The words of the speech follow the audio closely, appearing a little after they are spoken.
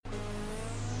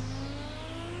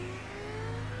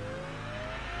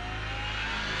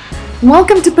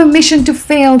Welcome to Permission to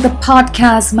Fail, the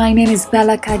podcast. My name is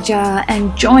Bella Kaja,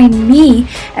 and join me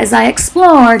as I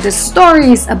explore the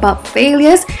stories about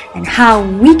failures and how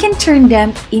we can turn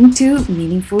them into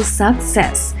meaningful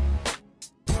success.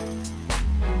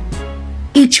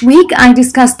 Each week, I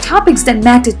discuss topics that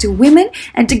matter to women,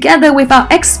 and together with our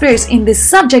experts in this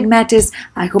subject matters,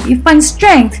 I hope you find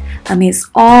strength amidst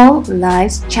all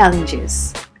life's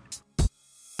challenges.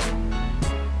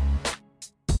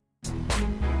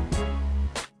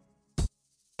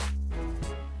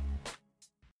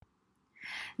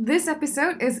 This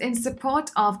episode is in support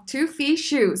of 2Feet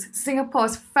Shoes,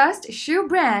 Singapore's first shoe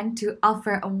brand to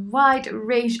offer a wide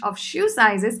range of shoe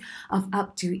sizes of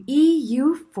up to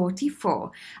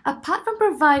EU44. Apart from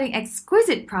providing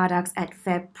exquisite products at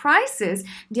fair prices,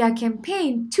 their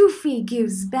campaign 2Feet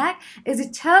Gives Back is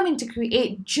determined to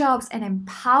create jobs and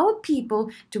empower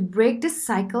people to break the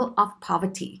cycle of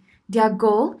poverty. Their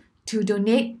goal? To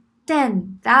donate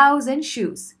 10,000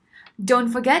 shoes.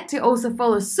 Don't forget to also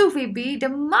follow Sufi B, the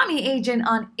mommy agent,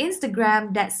 on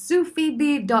Instagram, that's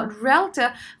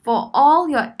sufib.realtor, for all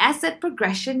your asset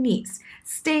progression needs.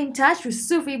 Stay in touch with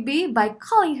Sufi B by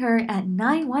calling her at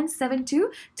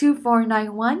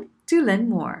 9172-2491 to learn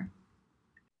more.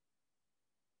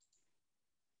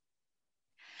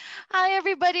 Hi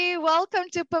everybody, welcome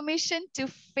to Permission to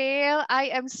Fail. I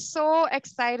am so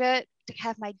excited to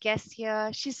have my guest here.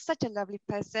 She's such a lovely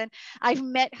person. I've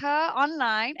met her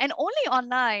online and only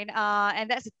online. And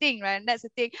that's the thing, right? And that's the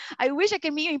thing. I wish I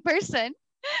can meet you in person.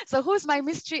 So who's my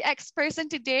mystery X person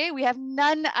today? We have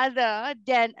none other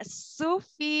than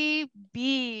Sufi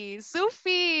B.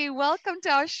 Sufi, welcome to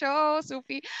our show,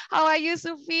 Sufi. How are you,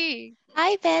 Sufi?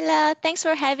 Hi Bella, thanks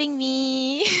for having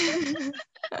me.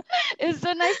 It's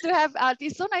so nice to have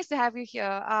it's so nice to have you here.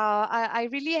 I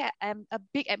really am a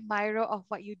big admirer of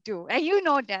what you do, and you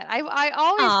know that. I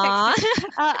always text you.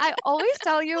 Aww. I always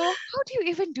tell you, how do you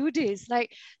even do this?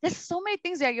 Like, there's so many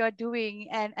things that you are doing,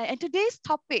 and today's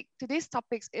topics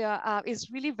is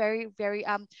really very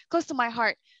close to my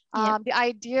heart. Yep. The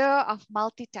idea of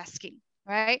multitasking.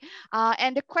 Right,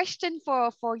 and the question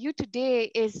for you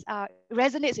today is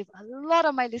resonates with a lot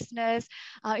of my listeners.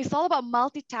 It's all about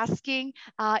multitasking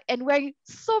and wearing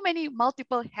so many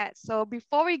multiple hats. So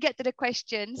before we get to the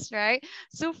questions, right,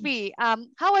 Sufi,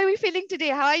 how are we feeling today?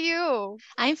 How are you?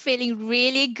 I'm feeling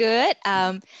really good.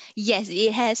 Yes,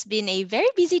 it has been a very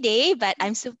busy day, but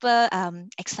I'm super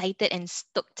excited and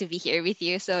stoked to be here with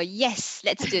you. So yes,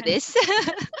 let's do this.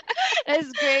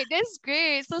 That's great. That's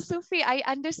great. So, Sufi, I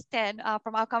understand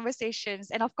from our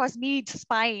conversations, and of course, me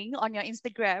spying on your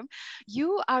Instagram,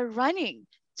 you are running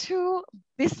two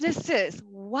businesses.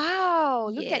 Wow,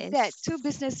 look at that. Yes. Two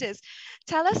businesses.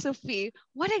 Tell us, Sufi,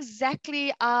 what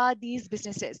exactly are these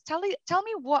businesses? Tell me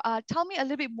a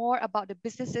little bit more about the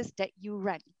businesses that you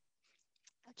run.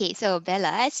 Okay, so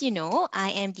Bella, as you know,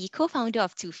 I am the co-founder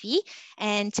of Tufi,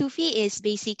 and Tufi is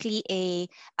basically a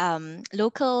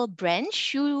local brand,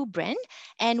 shoe brand.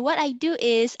 And what I do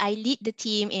is I lead the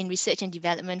team in research and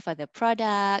development for the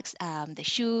products, the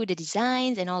shoe, the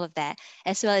designs, and all of that,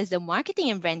 as well as the marketing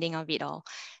and branding of it all.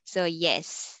 So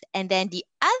yes, and then the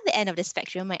other end of the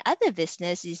spectrum, my other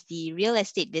business is the real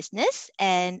estate business,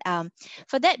 and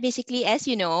for that, basically, as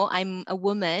you know, I'm a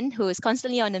woman who is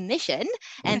constantly on a mission,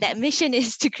 and that mission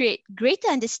is to create greater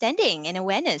understanding and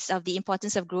awareness of the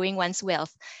importance of growing one's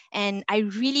wealth. And I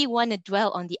really want to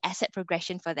dwell on the asset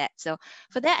progression for that. So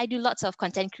for that, I do lots of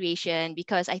content creation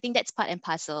because I think that's part and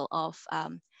parcel of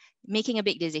making a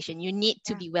big decision. You need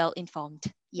to Yeah. be well informed.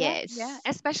 Yeah, Yes.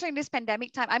 especially in this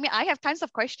pandemic time. I mean, I have tons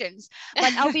of questions,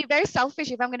 but I'll be very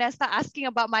selfish if I'm gonna start asking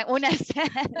about my own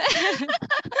assets.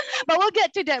 But we'll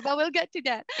get to that. But we'll get to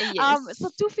that. So Yes.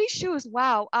 Two Fish Shoes,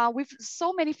 wow. With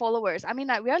so many followers. I mean,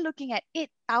 like, we are looking at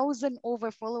 8,000 over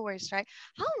followers, right?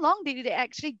 How long did it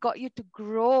actually got you to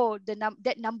grow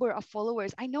that number of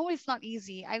followers? I know it's not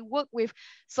easy. I work with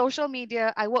social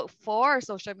media. I work for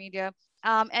social media.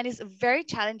 And it's very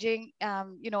challenging,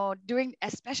 during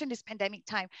especially this pandemic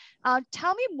time.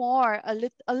 Tell me more, a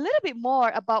little bit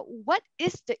more about what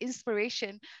is the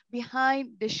inspiration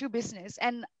behind the shoe business.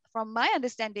 And from my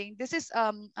understanding, this is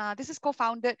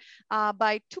co-founded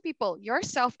by two people,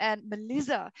 yourself and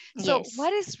Melissa. So, Yes.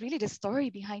 what is really the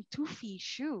story behind Two Feet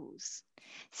Shoes?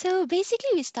 So basically,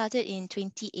 we started in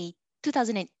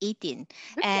 2018,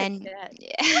 Look at and that!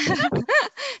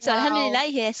 so Wow! Alhamdulillah,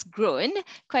 it has grown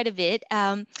quite a bit.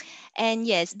 And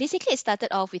yes, basically, it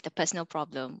started off with a personal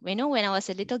problem. You know, when I was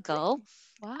a little girl,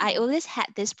 Really? I Wow! always had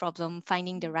this problem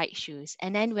finding the right shoes.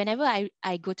 And then whenever I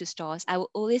go to stores, I will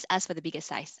always ask for the bigger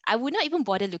size. I would not even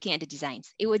bother looking at the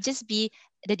designs. It would just be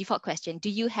the default question: do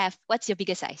you have what's your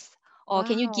bigger size? or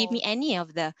can you give me Wow. any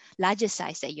of the largest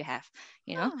size that you have,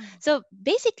 you know? Huh. So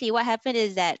basically what happened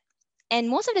is that, and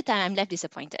most of the time I'm left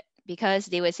disappointed because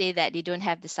they would say that they don't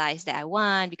have the size that I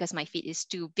want because my feet is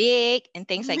too big and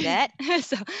things like that.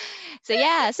 so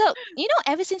yeah, so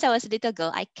ever since I was a little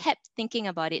girl, I kept thinking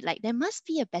about it, like there must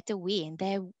be a better way, and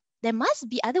there must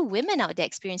be other women out there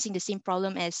experiencing the same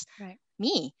problem as Right.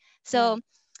 me. Yeah.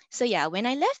 So yeah, when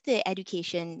I left the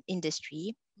education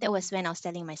industry, that Mm, was when I was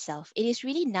telling myself, it is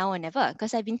really now or never,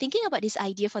 because I've been thinking about this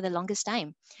idea for the longest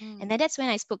time. And mm, then that's when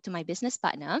I spoke to my business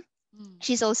partner. mm.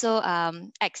 She's also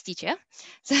ex-teacher.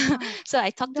 So Wow. so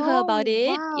I talked to her about No,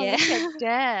 it. wow, Yeah. look at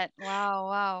that. Wow,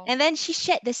 wow. And then she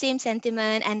shared the same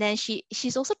sentiment, and then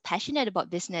she's also passionate about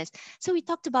business. So we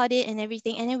talked about it and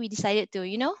everything, and then we decided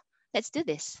to, let's do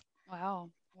this.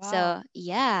 Wow, wow. So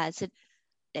yeah, so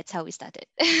that's how we started.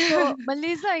 So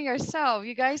Melissa and yourself,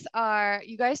 you guys are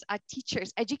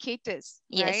teachers, educators,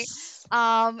 right? Yes.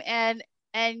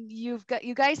 And you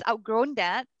guys outgrown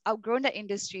that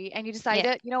industry, and you Yeah.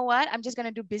 decided, you know what, I'm just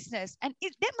gonna do business. And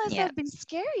that must Yeah. have been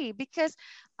scary because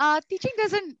teaching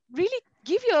doesn't really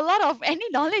give you a lot of any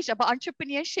knowledge about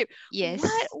entrepreneurship.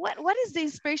 What Yes. what what is the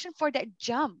inspiration for that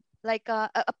jump? Like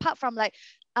apart from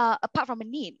a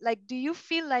need, like do you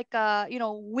feel like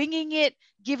winging it,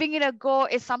 giving it a go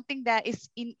is something that is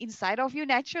inside of you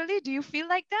naturally? Do you feel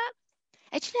like that?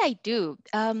 Actually, I do.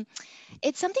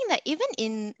 It's something that even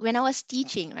in when I was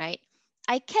teaching, right,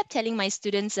 I kept telling my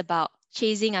students about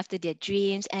chasing after their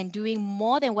dreams and doing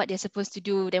more than what they're supposed to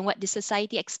do, than what the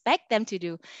society expect them to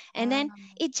do. And then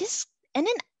Wow. and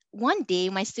then one day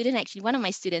one of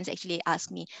my students actually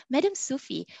asked me, Madam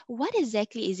Sufi, what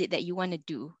exactly is it that you want to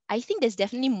do? I think there's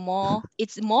definitely more,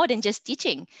 it's more than just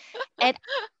teaching. And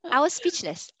I was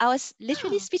speechless. I was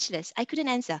literally Yeah, speechless. I couldn't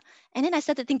answer. And then I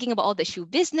started thinking about all the shoe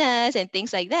business and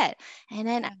things like that. And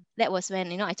then yeah, that was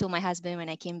when, I told my husband when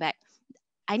I came back,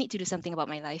 I need to do something about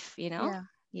my life. yeah, Yeah,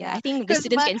 yeah. I think the Because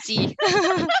students my can see.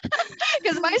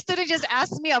 because my student just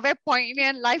asked me a very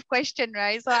poignant life question,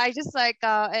 right? So I just like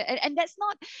and that's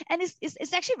not, and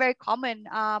it's actually very common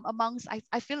amongst,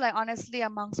 I feel like, honestly,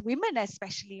 amongst women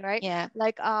especially, right? Yeah,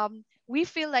 Like we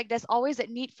feel like there's always a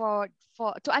need for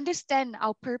to understand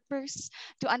our purpose,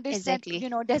 to understand, exactly.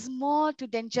 there's more to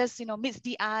than just, meets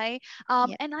the eye.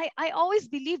 Yeah. And I always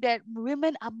believe that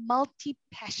women are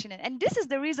multi-passionate, and this is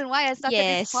the reason why I started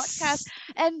this podcast. Yes.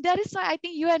 And that is why I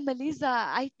think you and Melissa,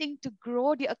 I think, to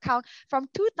grow the account from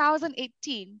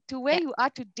 2018 to where Yeah. you are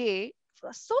today,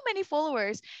 so many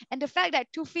followers, and the fact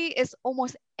that Tufi is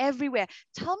almost everywhere.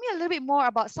 Tell me a little bit more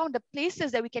about some of the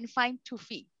places that we can find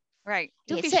Tufi. Right,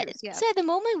 Okay, Tufi so shoes. Yeah, so at the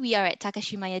moment we are at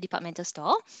Takashimaya departmental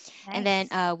store, and then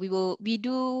nice. we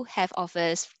do have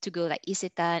offers to go like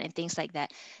Isetan and things like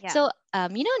that. Yeah, So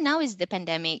now is the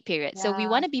pandemic period, so we yeah,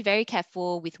 want to be very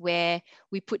careful with where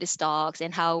we put the stocks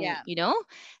and how yeah,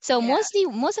 So yeah,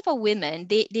 most of our women,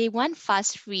 they want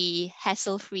fast, free,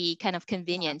 hassle free kind of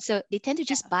yeah, convenience, so they tend to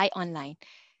just yeah, buy online.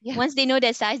 yeah, Once they know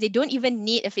their size, they don't even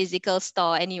need a physical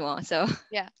store anymore. So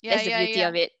yeah, yeah, that's the yeah, beauty yeah.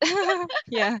 of it.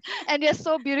 Yeah. And they're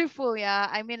so beautiful. Yeah,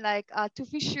 I mean, like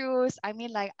tufi shoes, I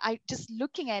mean, like, I just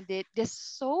looking at it, they're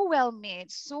so well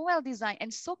made, so well designed,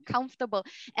 and so comfortable.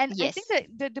 And I think Yes.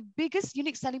 that the biggest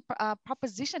unique selling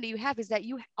proposition that you have is that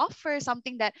you offer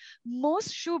something that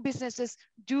most shoe businesses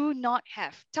do not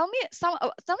have. Tell me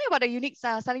about a unique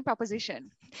selling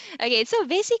proposition. Okay, so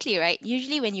basically, right,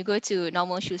 usually when you go to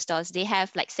normal shoe stores, they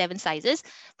have like 7 sizes,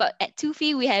 but at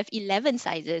Tufi, we have 11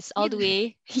 sizes, all the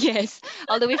way, yes,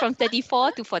 all the way from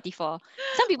 34 to 44.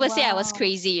 Some people say I was Wow.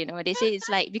 crazy, they say it's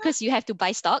like because you have to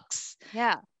buy stocks.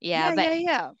 Yeah, Yeah, yeah, but yeah,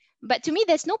 yeah. but to me,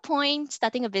 there's no point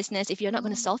starting a business if you're not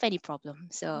going to Mm, solve any problem.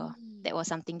 So that mm. was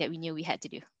something that we knew we had to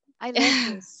do. I love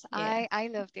this. Yeah, I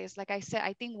love this. Like I said,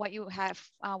 I think what you have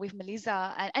with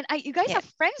Melissa, you guys yeah. are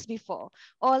friends before,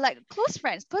 or like close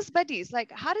friends, close buddies.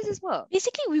 Like, how does this work?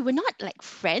 Basically, we were not like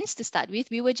friends to start with.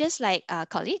 We were just like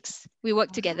colleagues. We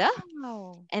worked together,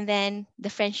 Wow. and then the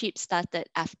friendship started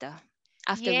after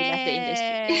we left the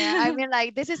industry. Yeah, I mean,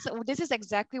 like, this is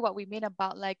exactly what we mean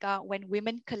about, like, when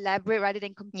women collaborate rather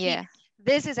than compete. Yeah.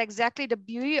 This is exactly the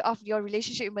beauty of your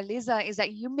relationship with Melissa, is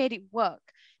that you made it work.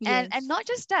 And Yes. not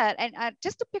just that, and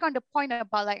just to pick on the point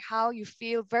about like how you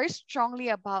feel very strongly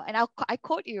about, and I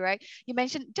quote you, right? You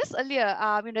mentioned just earlier,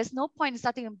 there's no point in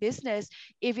starting a business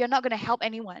if you're not going to help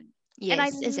anyone. And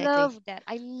I Yes, exactly. love that.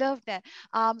 I love that.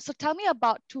 So tell me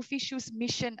about Tufi Shoes'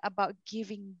 mission about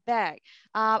giving back.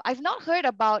 I've not heard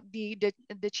about the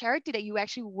charity that you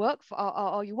actually work for,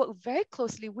 or you work very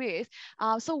closely with.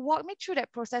 So walk me through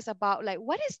that process about, like,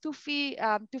 what is Tufi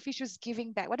Shoes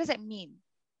giving back? What does that mean?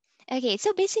 Okay,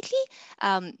 so basically,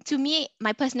 to me,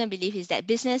 my personal belief is that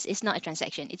business is not a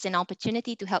transaction; it's an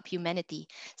opportunity to help humanity.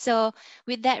 So,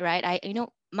 with that, right,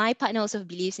 my partner also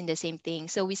believes in the same thing.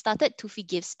 So we started Tufi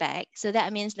Gives Back. So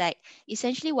that means like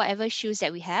essentially whatever shoes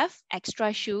that we have,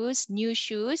 extra shoes, new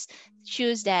shoes,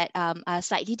 shoes that are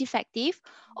slightly defective,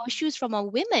 or shoes from our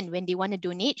women when they want to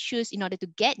donate shoes in order to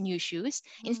get new shoes,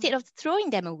 instead of throwing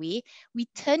them away, we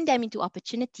turn them into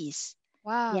opportunities.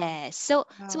 Wow. Yes. So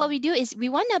what Wow. we do is we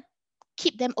want to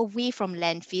keep them away from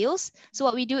landfills. So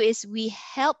what we do is we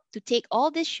help to take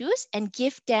all these shoes and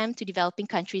give them to developing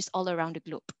countries all around the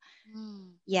globe.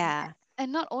 Mm. Yeah.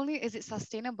 And not only is it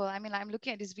sustainable, I mean, I'm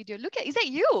looking at this video. Look at, is that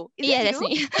you? Is it Yeah, that's you?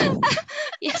 me.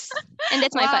 Yes. And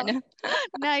that's my Wow. partner.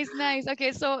 Nice, nice.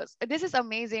 Okay, so this is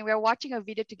amazing. We're watching a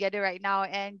video together right now,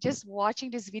 and just watching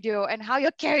this video and how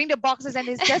you're carrying the boxes, and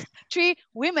it's just three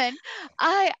women.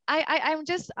 I'm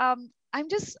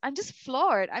just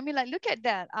floored. I mean, like, look at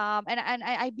that. And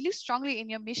I believe strongly in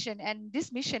your mission and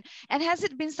this mission. And has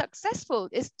it been successful?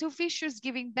 Is Two Fishers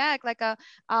giving back like a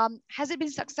has it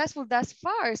been successful thus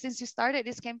far since you started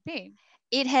this campaign?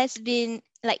 It has been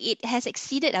like it has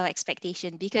exceeded our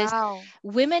expectation because Wow.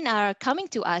 women are coming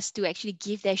to us to actually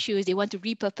give their shoes. They want to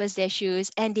repurpose their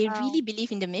shoes and they really Wow.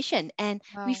 believe in the mission. And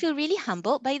we Wow. feel really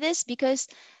humbled by this because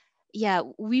yeah,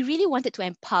 we really wanted to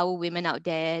empower women out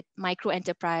there, micro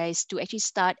enterprise, to actually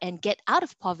start and get out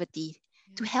of poverty,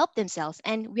 to Yes. help themselves.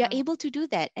 And we are Wow. able to do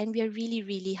that. And we are really,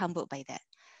 really humbled by that.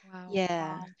 Wow, Yeah.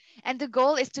 wow. And the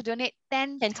goal is to donate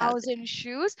 10,000. 10,000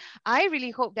 shoes. I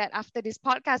really hope that after this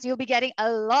podcast, you'll be getting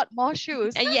a lot more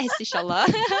shoes. Yes, inshallah.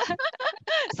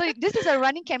 So, this is a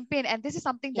running campaign, and this is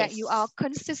something that you are Yes,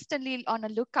 consistently on a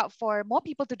lookout for more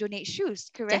people to donate shoes,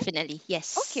 correct? definitely.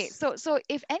 Okay, Yes. so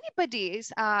if anybody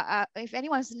is if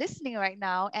anyone's listening right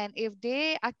now, and if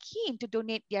they are keen to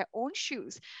donate their own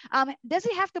shoes, does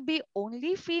it have to be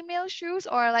only female shoes,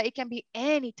 or like it can be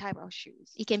any type of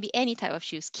shoes? It can be any type of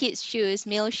shoes, kids' shoes,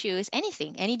 male shoes,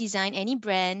 anything, any design, any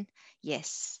brand.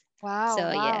 Yes. Wow,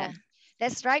 So, yeah. wow.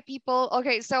 That's right, people.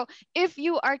 Okay, so if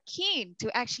you are keen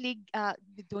to actually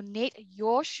donate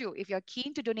your shoe, if you're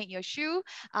keen to donate your shoe,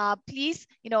 please,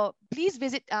 please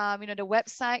visit, the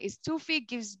website is Two Feet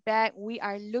Gives Back. We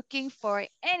are looking for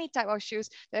any type of shoes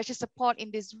to actually support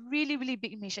in this really, really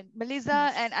big mission.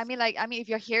 Melissa, and Yes. if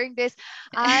you're hearing this,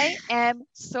 I am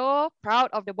so proud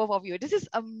of the both of you. This is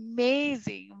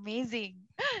amazing, amazing.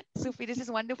 Sophie, this is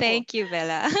wonderful. Thank you,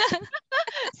 Bella.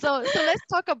 So let's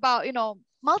talk about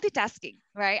multitasking,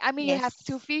 right? I mean, you have Yes.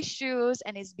 two fish shoes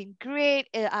and it's been great.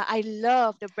 I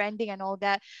love the branding and all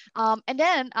that. And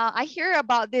then I hear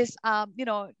about this.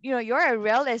 You're a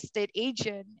real estate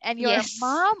agent and you're a Yes.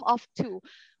 mom of two.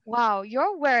 Wow,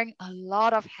 you're wearing a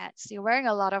lot of hats. You're wearing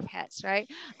a lot of hats, right?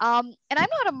 And I'm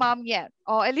not a mom yet,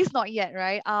 or at least not yet,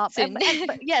 right? Soon.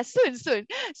 But yeah, soon, soon.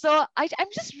 So I'm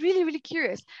just really, really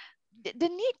curious the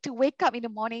need to wake up in the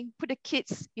morning, put the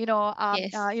kids,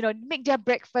 Yes. make their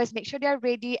breakfast, make sure they're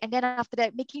ready, and then after that,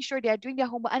 making sure they are doing their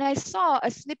homework. And I saw a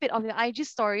snippet of your IG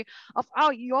story of how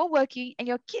you're working and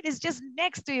your kid is just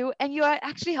next to you, and you are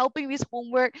actually helping with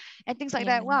homework and things like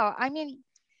that. Yeah. Wow, I mean,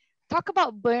 talk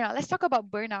about burnout. Let's talk about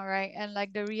burnout, right? And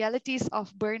like the realities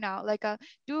of burnout. Like,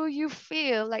 do you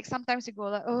feel like sometimes you go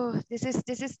like, oh, this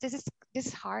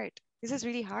is hard. This is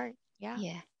really hard. Yeah.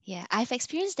 Yeah, yeah. I've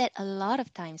experienced that a lot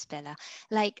of times, Bella.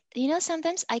 Like,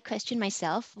 sometimes I question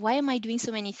myself, why am I doing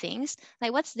so many things?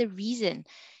 Like, what's the reason?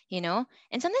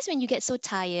 And sometimes when you get so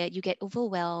tired, you get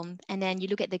overwhelmed, and then you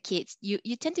look at the kids,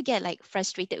 you tend to get like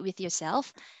frustrated with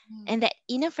yourself, Mm, and that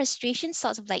inner frustration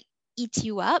sort of like eats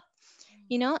you up,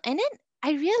 mm, and then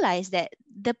I realized that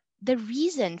the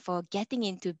reason for getting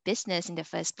into business in the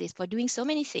first place, for doing so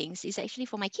many things, is actually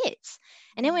for my kids.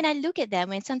 And then mm, when I look at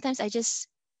them, and sometimes I just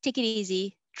take it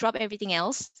easy, drop everything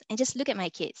else, and just look at my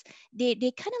kids, they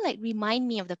kind of like remind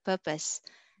me of the purpose.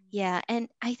 Yeah, and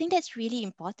I think that's really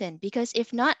important because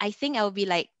if not, I think I would be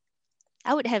like,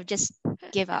 I would have just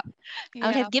give up. I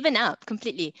would yeah. have given up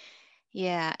completely.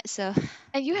 Yeah, so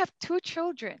And you have two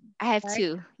children, I have right?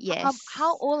 two. How Yes.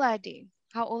 old are they?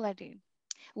 How old are they?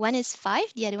 One is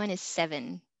 5, the other one is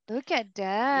 7. Look at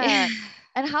Yeah. that.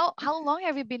 And how long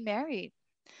have you been married?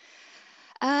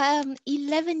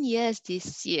 11 years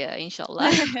this year, inshallah.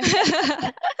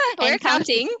 We're And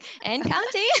counting. counting, and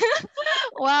counting.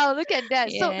 Wow, look at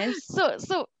that. So Yes. so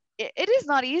so it is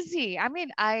not easy. I mean,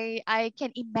 I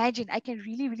can imagine. I can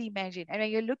really really imagine. And when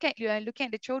you're looking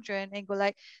at the children and go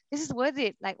like, this is worth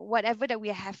it. Like whatever that we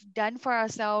have done for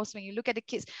ourselves. When you look at the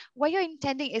kids, what you're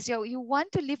intending is you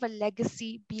want to leave a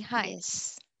legacy behind.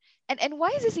 Yes. And why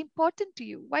is this important to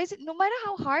you? Why is it, no matter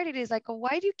how hard it is, like,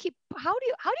 why do you keep, how do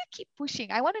you keep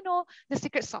pushing? I want to know the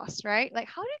secret sauce, right? Like,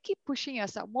 how do you keep pushing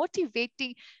yourself,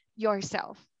 motivating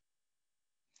yourself?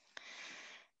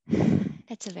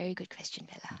 That's a very good question,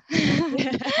 Yeah.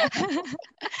 Bella.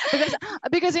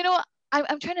 because you know,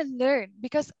 I'm trying to learn,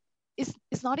 because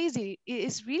it's not easy.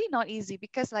 It's really not easy,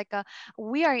 because like,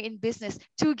 we are in business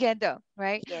together,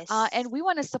 right? And Yes. we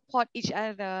want to support each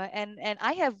other, and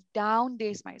I have down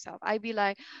days myself. I be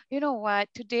like, you know what,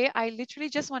 today I literally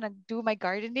just want to do my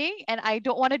gardening and I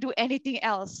don't want to do anything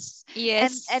else.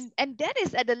 and Yes. and and that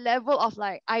is at the level of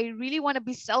like, I really want to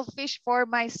be selfish for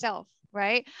myself,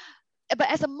 right? But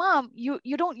as a mom, you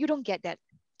don't get that.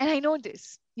 And I know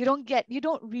this, you don't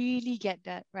really get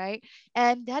that, right?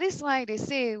 And that is why they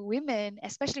say women,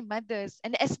 especially mothers,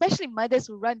 and especially mothers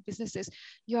who run businesses,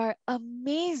 you are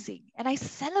amazing, and I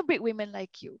celebrate women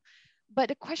like you. But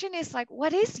the question is like,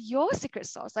 what is your secret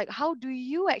sauce? Like, how do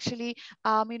you actually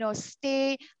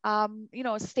stay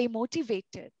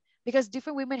motivated? Because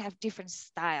different women have different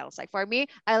styles. Like for me,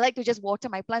 I like to just water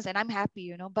my plants and I'm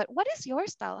happy. But what is your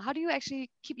style? How do you actually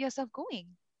keep yourself going?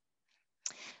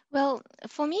 Well,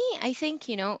 for me, I think,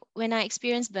 when I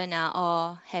experience burnout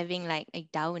or having like a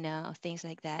downer or things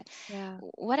like that, Yeah.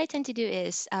 what I tend to do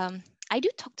is I do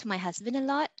talk to my husband a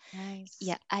lot. Yeah,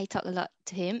 Nice. I talk a lot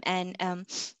to him. And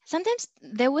sometimes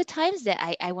there were times that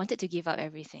I wanted to give up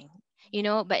everything,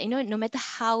 but no matter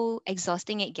how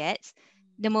exhausting it gets,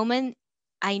 the moment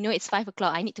I know it's 5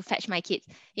 o'clock, I need to fetch my kids,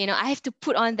 I have to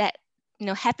put on that,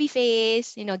 happy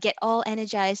face, get all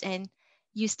energized, and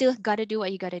you still got to do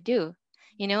what you got to do.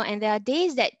 And there are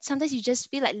days that sometimes you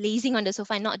just feel like lazing on the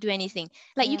sofa and not do anything.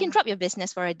 Like you Yeah. can drop your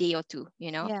business for a day or two,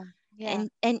 Yeah. Yeah.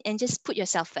 and just put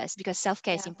yourself first, because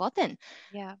self-care is Yeah. important.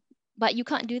 Yeah. But you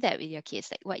can't do that with your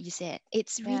kids, like what you said.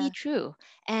 It's really Yeah. true.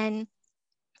 And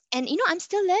I'm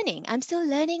still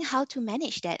learning how to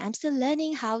manage that. I'm still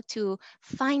learning how to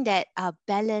find that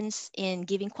balance in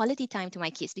giving quality time to my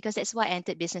kids, because that's why I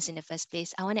entered business in the first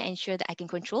place. I want to ensure that I can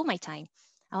control my time.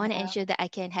 I want to Yeah. ensure that I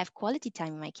can have quality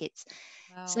time with my kids.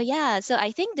 So Wow. yeah, so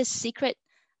I think the secret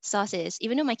sauce is,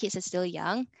 even though my kids are still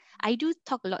young, I do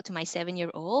talk a lot to my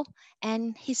 7-year-old,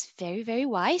 and he's very, very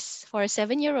wise for a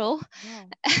 7-year-old.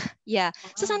 Wow. Yeah.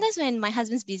 So Wow. sometimes when my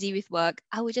husband's busy with work,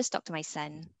 I would just talk to my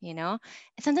son. And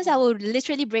sometimes I Wow. will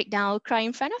literally break down, cry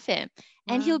in front of him.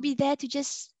 And Wow. he'll be there to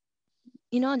just,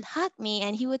 hug me.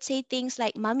 And he would say things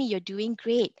like, Mommy, you're doing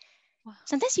great. Wow.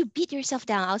 Sometimes you beat yourself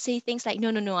down. I'll say things like,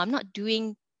 No, no, no, I'm not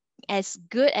doing as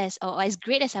good as or as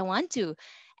great as I want to.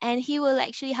 And he will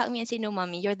actually hug me and say, No,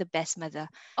 Mommy, you're the best mother.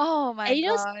 Oh my And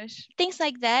gosh. things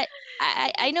like that.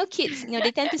 I know kids,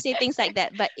 they tend to say things like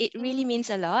that, but it really means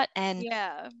Mm. a lot. And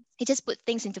Yeah. it just put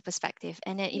things into perspective,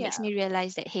 and then it makes Yeah. me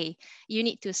realize that, hey, you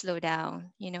need to slow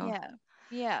down. Yeah.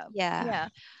 Yeah. Yeah. Yeah.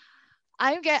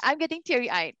 I'm getting teary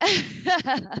eyed.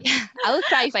 Yeah, I will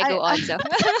cry if I I go on. So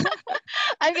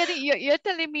I'm getting, you're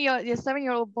telling me your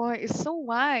 7-year-old boy is so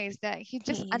wise that he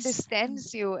just please.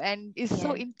 understands you and is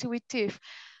so Yeah. intuitive.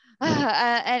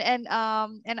 And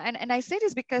I say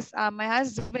this because my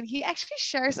husband, he actually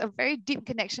shares a very deep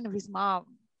connection with his mom,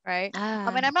 right?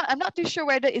 And Ah. I'm not too sure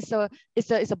whether it's a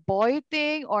boy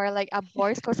thing, or like a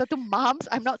boy's closer to moms.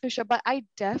 I'm not too sure, but I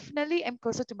definitely am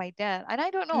closer to my dad, and I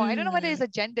don't know whether it's Mm. a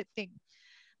gendered thing.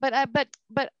 But I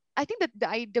think that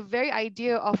the very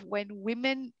idea of when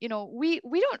women, we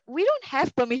don't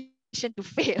have permission to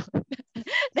fail.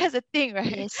 That's the thing,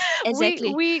 right? Yes, we exactly.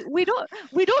 we we don't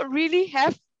we don't really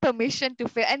have permission to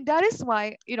fail, and that is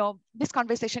why this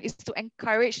conversation is to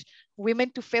encourage women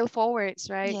to fail forwards,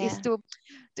 right? is Yeah. to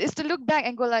is to look back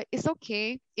and go like, it's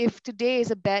okay if today is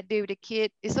a bad day with a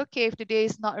kid. It's okay if today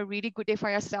is not a really good day for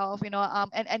yourself.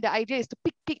 And the idea is to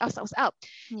pick ourselves up.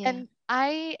 Yeah. And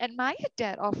I admire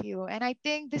that of you, and I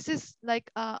think this is like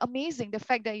amazing, the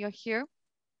fact that you're here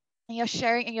and you're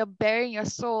sharing and you're bearing your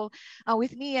soul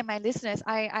with me and my listeners.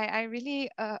 I really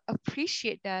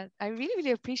appreciate that. I really,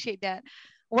 really appreciate that.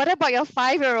 What about your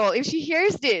 5-year-old? If she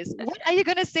hears this, what are you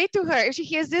gonna say to her if she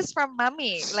hears this from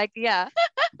mommy? Like, yeah,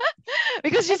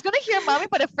 because she's gonna hear mommy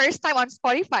for the first time on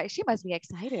Spotify. She must be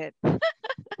excited.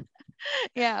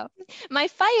 Yeah. My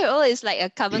 5-year-old is like a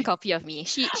carbon copy of me.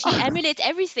 She emulates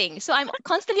everything. So I'm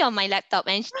constantly on my laptop,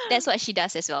 and that's what she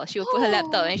does as well. She'll put her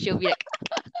laptop Oh, and she'll be like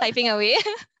typing away.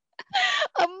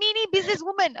 a mini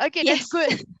businesswoman. Okay, that's Yes.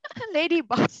 good. Lady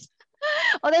boss.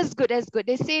 Oh, that's good. That's good.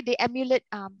 They say they emulate.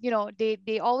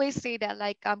 They always say that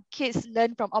like kids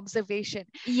learn from observation,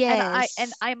 and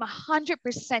Yes. I'm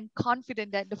 100%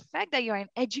 confident that the fact that you're an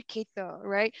educator,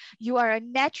 right? You are a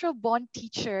natural born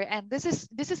teacher, and this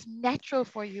is natural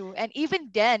for you. And even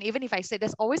then, even if I say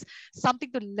there's always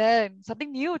something to learn,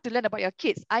 something new to learn about your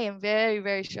kids, I am very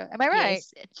very sure. Am I right?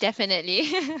 Yes, definitely.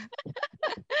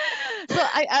 So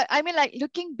I mean, like,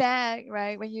 looking back,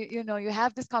 right, when you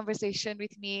have this conversation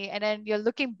with me, and then you're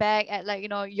looking back at, like,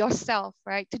 yourself,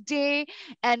 right, today,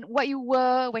 and what you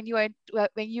were when you were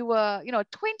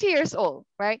 20 years old,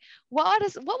 right? What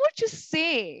would you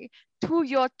say to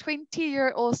your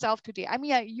 20-year-old self today? I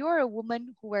mean, you're a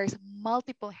woman who wears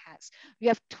multiple hats. You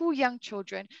have two young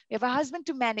children, you have a husband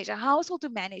to manage, a household to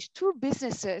manage, two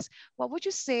businesses. What would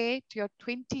you say to your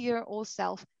 20-year-old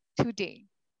self today?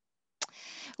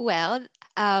 Well,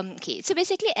 okay. So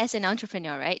basically, as an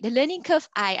entrepreneur, right, the learning curve,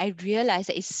 I realized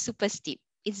that it's super steep.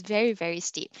 It's very, very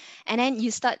steep. And then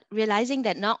you start realizing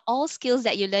that not all skills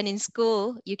that you learn in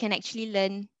school, you can actually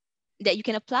learn, that you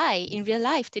can apply in real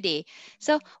life today.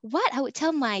 So what I would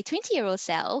tell my 20-year-old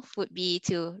self would be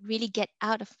to really get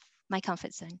out of my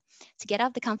comfort zone, to get out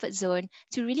of the comfort zone,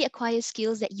 to really acquire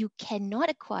skills that you cannot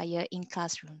acquire in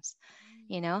classrooms,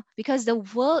 because the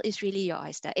world is really your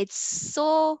oyster. It's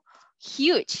so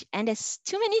huge and there's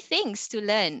too many things to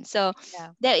learn. So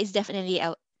Yeah. that is definitely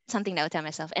something that I would tell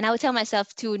myself. And I would tell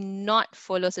myself to not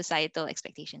follow societal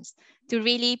expectations, to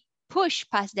really push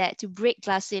past that, to break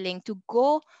glass ceiling, to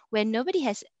go where nobody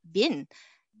has been.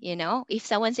 If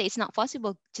someone says it's not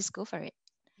possible, just go for it.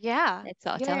 Yeah, That's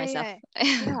what I'll tell yeah, myself. yeah,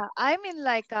 yeah. I mean,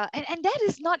 like, and that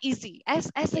is not easy. As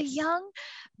a Yes. young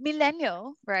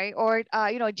millennial, right, or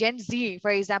Gen Z,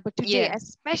 for example, today, Yeah.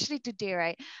 especially today,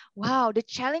 right? Wow, the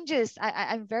challenges.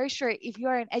 I'm very sure if you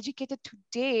are an educator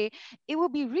today, it will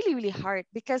be really really hard,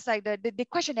 because like they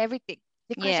question everything.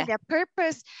 They question Yeah. their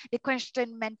purpose. They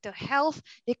question mental health.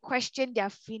 They question their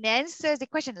finances. They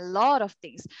question a lot of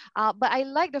things. But I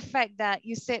like the fact that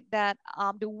you said that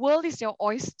the world is your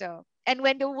oyster, and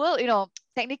when the world,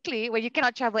 technically, when you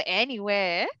cannot travel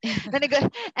anywhere, then they go,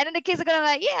 and then the kids are gonna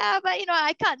like, yeah, but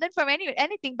I can't learn from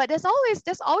anything. But there's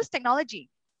always technology,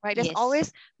 right? There's Yes.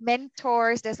 always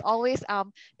mentors. There's always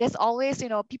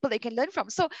people that you can learn from.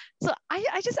 So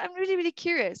I'm really really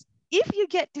curious. If you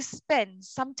get to spend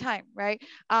some time, right,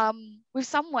 with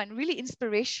someone really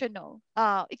inspirational,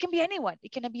 it can be anyone.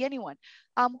 It can be anyone.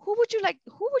 Who would you like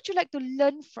to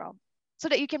learn from, so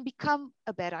that you can become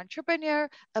a better entrepreneur,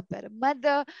 a better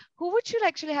mother? Who would you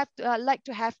actually like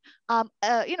to have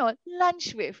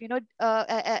lunch with,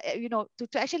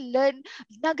 to actually learn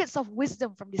nuggets of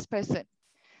wisdom from this person?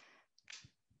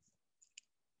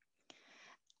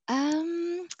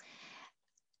 Um,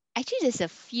 Actually, there's a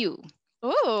few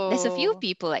Oh,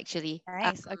 people actually.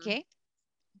 nice. Okay.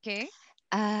 Okay.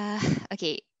 Uh,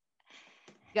 okay,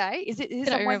 Guy, is it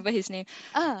cannot someone? remember his name.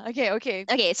 Okay, okay.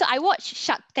 Okay, so I watch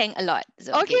Shark Tank a lot.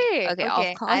 So okay, Okay, okay,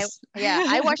 of okay. course.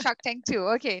 I watch Shark Tank too.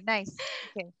 Okay, nice.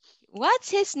 Okay. What's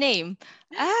his name?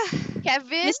 Ah,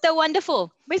 Kevin, Mr.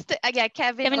 Wonderful, Mr. Yeah,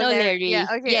 Kevin Kevin O'Leary. Yeah,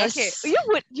 O'Leary. okay, okay. Yes, You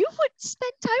would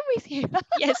spend time with him.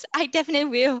 yes, I definitely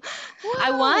will.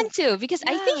 I Wow. want to because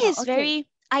I think Yeah, he's okay. very.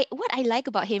 What I like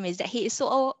about him is that he is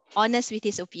so honest with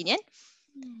his opinion,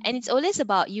 and it's Hmm. always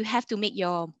about you have to make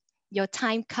your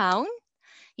time count.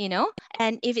 You know,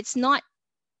 and if it's not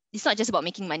just about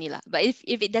making money lah. But if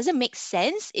it doesn't make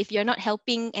sense, if you're not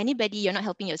helping anybody, you're not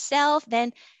helping yourself,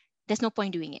 then there's no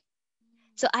point doing it.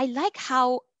 So I like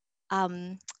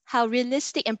um how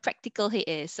realistic and practical he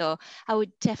is. So I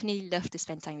would definitely love to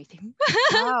spend time with him.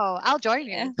 Wow, I'll join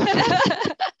Yeah. you.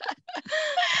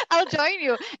 I'll join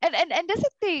you. And that's the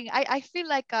thing. I feel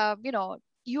like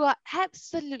you are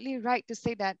absolutely right to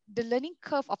say that the learning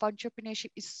curve of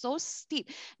entrepreneurship is so steep.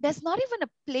 There's not even a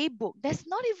playbook. There's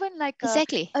not even like a,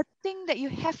 Exactly. a thing that you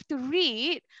have to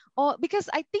read, or because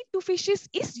I think Two Fishes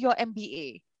is your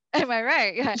MBA. Am I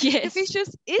right? Yeah. Two Yes.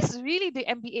 Fishes is really the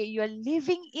MBA. You are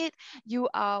living it, you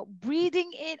are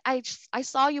breathing it. I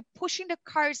saw you pushing the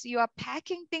carts, you are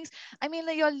packing things. I mean,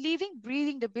 like, you're living,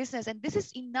 breathing the business, and this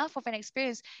is enough of an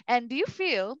experience. And do you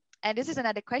feel, and this is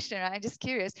another question, right? I'm just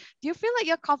curious, do you feel like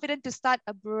you're confident to start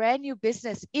a brand new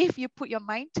business if you put your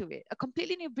mind to it? A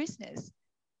completely new business?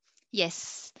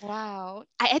 Yes. Wow.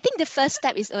 I think the first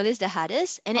step is always the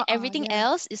hardest, and then everything Yeah.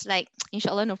 else is like,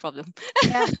 inshallah, no problem.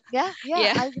 Yeah, yeah, yeah.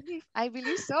 Yeah. I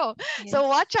believe so. So Yes.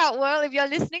 watch out, world. If you're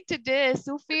listening to this,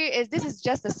 this is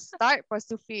just the start for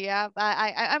Sufi. Yeah,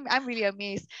 I'm really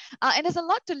amazed. And there's a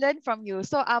lot to learn from you.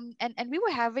 So and we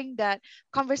were having that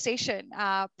conversation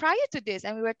prior to this,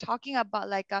 and we were talking about,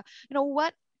 like,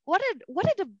 what what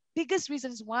are the biggest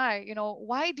reasons why,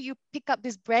 why do you pick up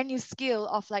this brand new skill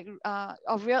of like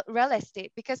of real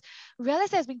estate? Because real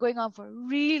estate has been going on for a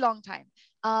really long time.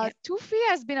 Yep. Tufi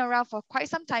has been around for quite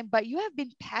some time, but you have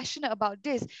been passionate about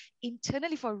this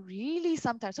internally for really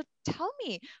some time. So tell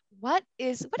me, what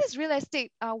is real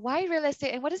estate? Why real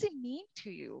estate, and what does it mean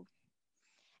to you?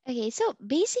 Okay, so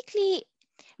basically,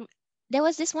 there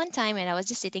was this one time when I was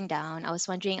just sitting down. I was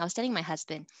wondering, I was telling my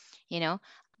husband, you know,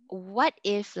 what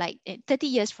if like 30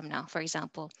 years from now, for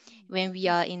example, when we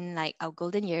are in like our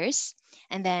golden years,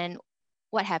 and then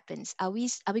what happens? Are we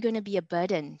going to be a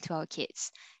burden to our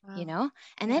kids? You Wow. know?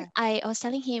 And then Yeah. I was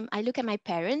telling him, I look at my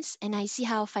parents and I see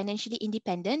how financially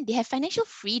independent, they have financial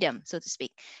freedom, so to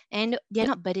speak. And they're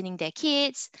not burdening their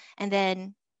kids. And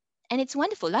it's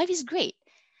wonderful. Life is great.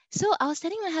 So I was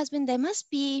telling my husband there must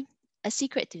be a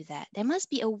secret to that. There must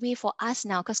be a way for us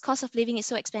now because cost of living is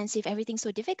so expensive, everything's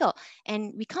so difficult,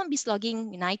 and we can't be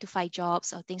slogging 9 to 5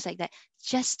 jobs or things like that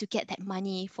just to get that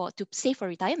money for to save for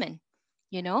retirement.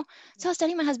 You know, Yeah. so I was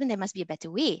telling my husband there must be a better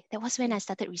way. That was when Yeah. I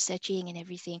started researching and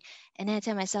everything, and then I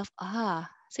tell myself,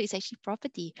 so it's actually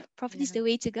property. Property is Yeah. the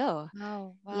way to go.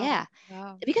 Wow. Wow. Yeah,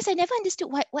 Wow. because I never understood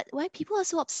why people are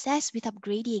so obsessed with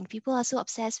upgrading. People are so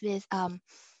obsessed with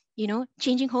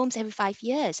changing homes every 5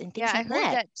 years and Yeah, things I like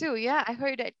heard that. that too. Yeah, I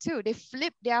heard that too. They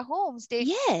flip their homes. They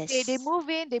Yes, move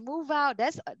in, they move out.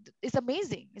 It's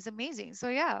amazing. It's amazing. So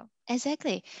yeah.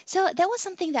 exactly. So that was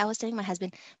something that I was telling my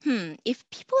husband, if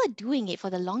people are doing it for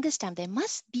the longest time, there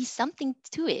must be something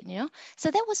to it.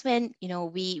 So that was when,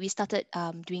 we started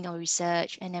doing our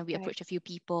research, and then we Right. approached a few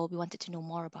people. We wanted to know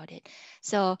more about it.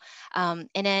 So, and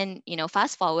then,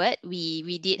 fast forward,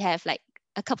 we did have like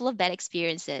a couple of bad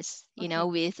experiences, Okay.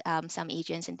 with some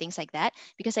agents and things like that,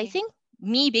 because I Okay. think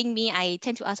me being me, I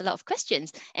tend to ask a lot of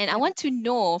questions and I Yeah. want to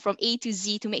know from A to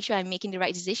Z to make sure I'm making the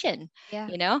right decision, Yeah.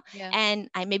 you know? Yeah. And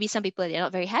I maybe some people they're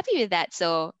not very happy with that.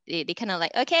 So they kind of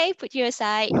like, okay, put you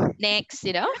aside, next,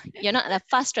 you're not a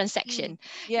fast Mm. transaction.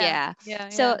 Yeah. Yeah. Yeah.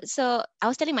 So Yeah. so I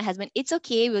was telling my husband, it's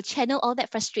okay, we'll channel all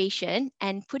that frustration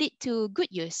and put it to good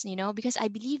use, because I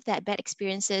believe that bad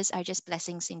experiences are just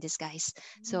blessings in disguise.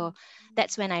 So Mm. Mm.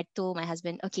 that's when I told my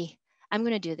husband, okay, I'm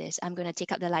going to do this. I'm going to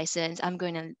take up the license. I'm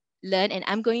going to learn, and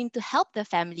I'm going to help the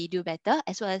family do better,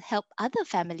 as well as help other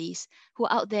families who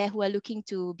are out there who are looking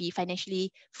to be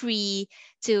financially free,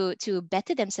 to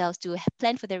better themselves, to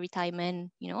plan for their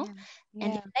retirement, Yeah.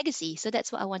 and Yeah. leave legacy. So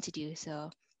that's what I want to do.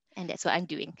 So, and that's what I'm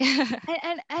doing.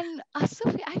 And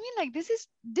Sophie, I mean, like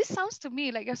this sounds to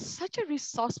me like you're such a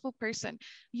resourceful person.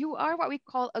 You are what we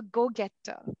call a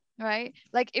go-getter, right?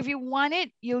 Like if you want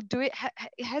it, you'll do it.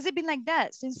 Has it been like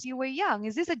that since you were young?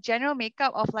 Is this a general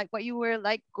makeup of like what you were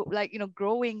like,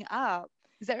 growing up?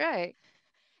 Is that right?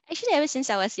 Actually, ever since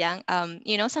I was young,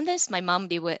 sometimes my mom,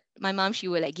 she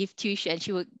would like give tuition.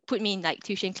 She would put me in like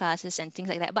tuition classes and things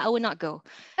like that, but I would not go.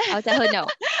 I would tell her,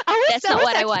 no, that's I not was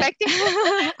what I want. expecting.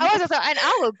 I was also, and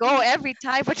I will go every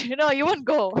time, but you won't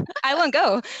go. I won't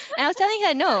go. And I was telling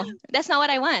her, no, that's not what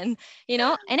I want.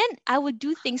 And then I would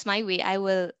do things my way. I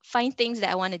will find things that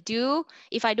I want to do.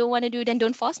 If I don't want to do, then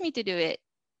don't force me to do it.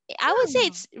 I would say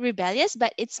Oh, it's rebellious,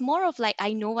 but it's more of like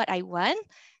I know what I want.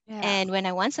 yeah, And when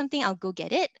I want something, I'll go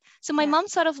get it. So my yeah, mom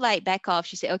sort of like back off.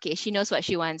 She said, okay, she knows what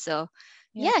she wants. So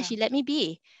yeah. yeah, she let me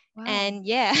be. Wow, And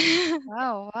yeah.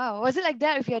 wow, wow. Was it like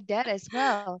that with your dad as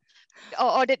well?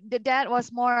 Or the dad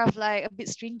was more of like a bit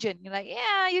stringent. You're like,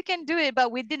 yeah, you can do it,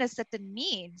 but within a certain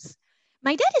means.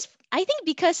 My dad is, I think,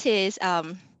 because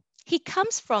he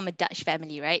comes from a Dutch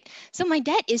family, right? So my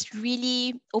dad is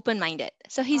really open-minded.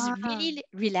 So he's Ah, really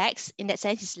relaxed in that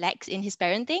sense. He's lax in his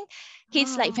parenting.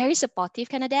 He's like oh, very supportive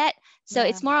kind of dad. So yeah.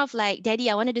 it's more of like, Daddy,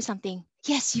 I want to do something.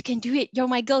 Yes, you can do it. You're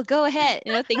my girl. Go ahead.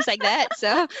 Things like that.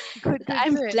 So Good, good,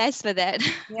 I'm good. blessed for that.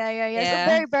 Yeah, yeah, yeah. So Yeah.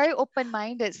 very, very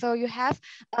open-minded. So you have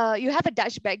a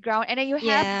Dutch background, and then you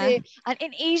have Yeah.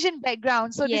 an Asian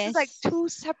background. So this is like Yes. two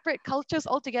separate cultures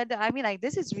altogether. I mean, like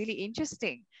this is really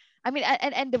interesting. I mean,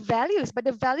 and the values, but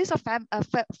the values of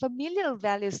familial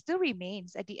values still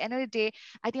remains. At the end of the day,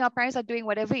 I think our parents are doing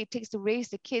whatever it takes to raise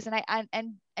the kids.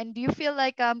 And do you feel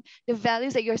like the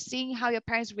values that you're seeing how your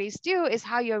parents raised you is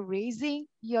how you're raising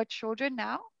your children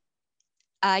now?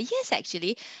 Yes,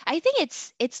 actually. I think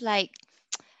it's like,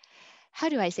 how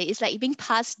do I say? It's like being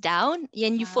passed down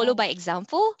and you follow Wow. by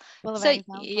example. Full of So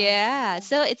example. yeah, Yeah.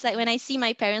 so it's like Yeah. when I see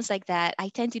my parents like that, I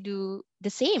tend to do the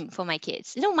same for my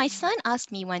kids. My Mm. son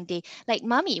asked me one day, like,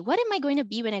 Mommy, what am I going to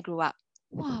be when I grow up?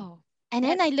 Wow. And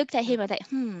then That's I looked at yeah. him, I was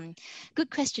like, good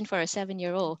question for a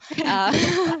 7-year-old. Uh,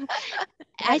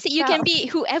 I That's said, you can tough. be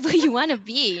whoever you want to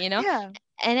be. Yeah.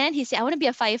 And then he said, I want to be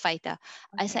a firefighter.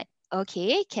 I said, Okay.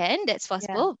 okay, can, that's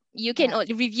Yeah. possible. You can Yeah.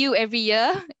 review every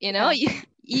year, Yeah.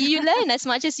 you learn as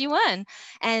much as you want.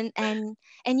 And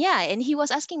yeah, and he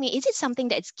was asking me, is it something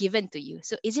that's given to you?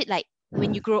 So is it like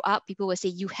when you grow up, people will say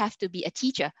you have to be a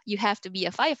teacher, you have to be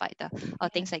a firefighter, or Yeah.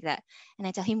 things like that. And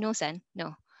I tell him, no, son,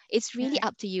 no. It's really Right.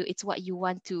 up to you. It's what you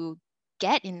want to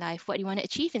get in life, what you want to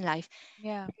achieve in life.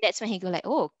 Yeah. That's when he go like,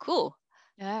 oh, cool.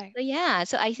 Right. So yeah,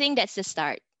 so I think that's the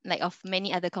start, like, of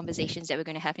many other conversations that we're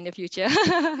gonna have in the future.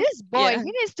 This boy, Yeah.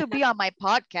 he needs to be on my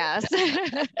podcast.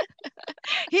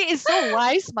 He is so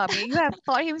wise, mommy. You have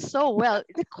taught him so well.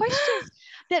 The questions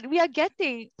that we are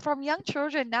getting from young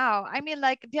children now, I mean,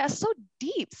 like they are so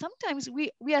deep. Sometimes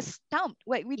we are stumped.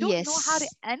 We don't know how to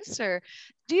Yes. answer.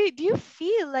 Do you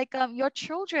feel like your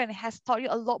children has taught you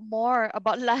a lot more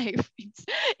about life,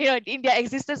 in their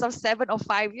existence of 7 or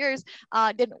 5 years,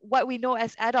 than what we know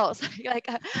as adults? Like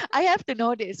I have to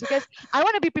know this because I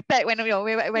want to be prepared when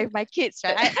with my kids,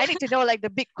 right? I need to know like the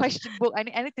big question book. I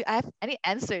need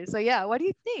answers. So yeah, what do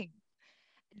you think?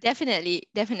 Definitely,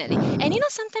 definitely. And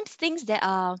sometimes things that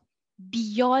are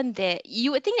beyond their,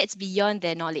 you would think it's beyond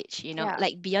their knowledge, Yeah,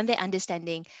 like beyond their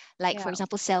understanding. Like, for yeah,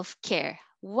 example, self-care.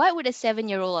 What would a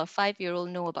 7-year-old or 5-year-old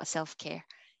know about self-care?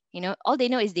 All they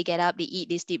know is they get up, they eat,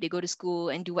 they sleep, they go to school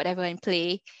and do whatever and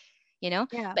play. yeah.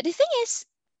 But the thing is,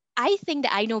 I think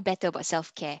that I know better about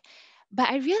self-care. But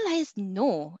I realized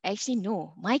no, actually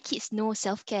no. My kids know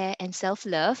self-care and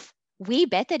self-love way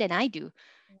better than I do.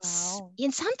 Wow.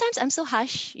 And sometimes I'm so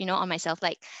harsh, on myself.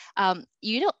 Like,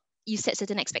 you set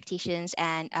certain expectations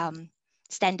and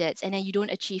standards, and then you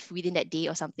don't achieve within that day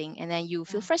or something, and then you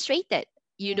feel Yeah, frustrated.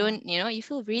 You yeah, don't, you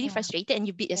feel really yeah, frustrated and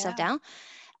you beat yourself yeah. down.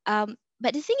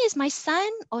 But the thing is, my son,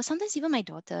 or sometimes even my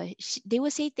daughter, they will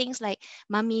say things like,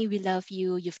 "Mommy, we love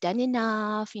you. You've done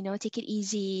enough. Take it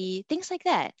easy." Things like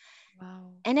that.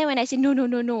 Wow. And then when I say, "No, no,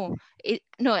 no, no,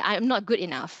 no, I'm not good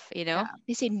enough," Yeah,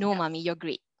 they say, "No, yeah. mommy, you're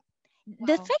great."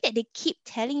 The Wow. fact that they keep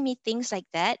telling me things like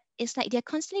that is like they're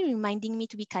constantly reminding me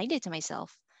to be kinder to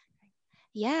myself.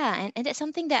 Yeah, and that's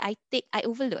something that I think I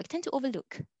overlook. I tend to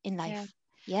overlook in Yeah. life.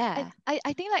 And Yeah.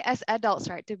 I think like as adults,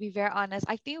 right, to be very honest,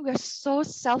 I think we're so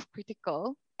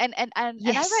self-critical. And I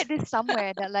Yes. read this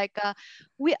somewhere that like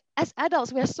we as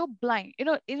adults we are so blind.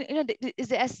 Is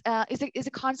the is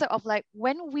the concept of like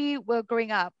when we were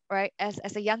growing up, right, as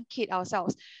a young kid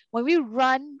ourselves, when we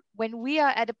run, when we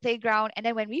are at the playground, and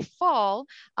then when we fall,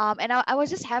 and I was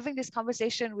just having this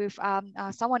conversation with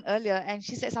someone earlier, and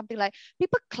she said something like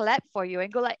people clap for you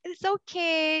and go like it's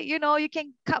okay, you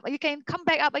can come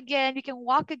back up again, you can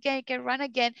walk again, you can run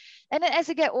again. And then as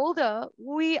we get older,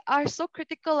 we are so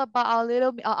critical about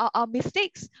our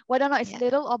mistakes, whether or not it's Yeah.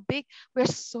 little or big. We're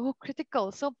so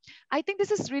critical. So I think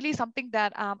this is really something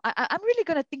that I'm really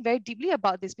going to think very deeply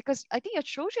about this, because I think your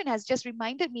children has just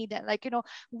reminded me that like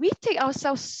we take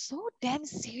ourselves so damn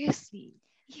seriously.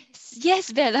 Yes.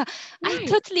 Yes, Bella. I Right.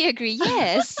 totally agree.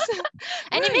 Yes.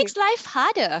 And it Right. makes life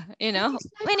harder, It makes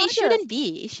life when it harder. shouldn't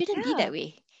be. It shouldn't be Yeah. that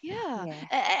way. Yeah. Yeah.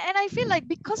 And I feel like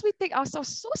because we take ourselves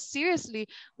so seriously,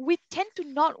 we tend to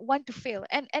not want to fail.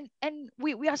 And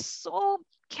we are so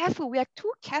careful. We are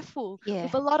too careful Yeah.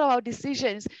 with a lot of our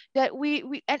decisions that we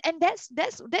and that's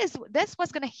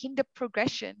what's gonna hinder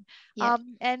progression. Yep.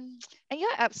 And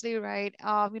you're absolutely right.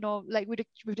 Like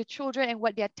with the children and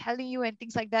what they're telling you and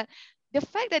things like that. The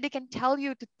fact that they can tell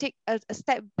you to take a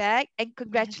step back and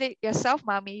Yeah. congratulate yourself,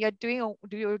 mommy, you're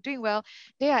doing well.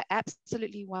 They are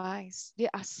absolutely wise. They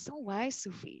are so wise,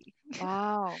 Sufi.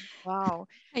 Wow. Wow.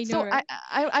 I know, So I right?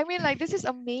 I I mean like this is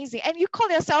amazing. And you call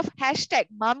yourself hashtag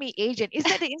mommy agent. Is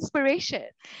that the inspiration?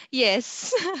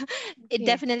 Yes, it Okay.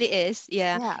 definitely is.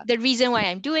 Yeah. Yeah. The reason why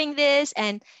I'm doing this,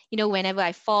 and whenever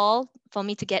I fall, for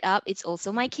me to get up, it's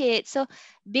also my kid. So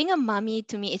being a mommy,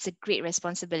 to me, it's a great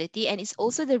responsibility, and it's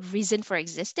also the reason for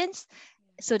existence,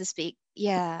 so to speak.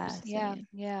 Yeah. So Yeah, yeah.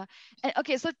 yeah. And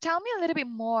okay, so tell me a little bit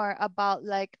more about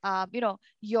like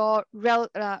your real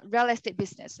estate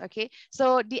business. Okay,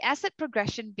 so the asset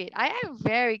progression bit, I am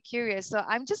very curious. So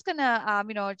I'm just gonna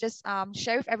just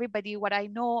share with everybody what I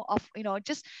know of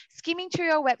just skimming through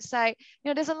your website.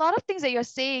 There's a lot of things that you're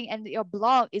saying, and your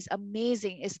blog is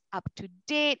amazing, it's up to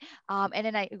date. And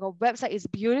then your website is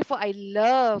beautiful. I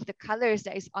love the colors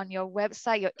that is on your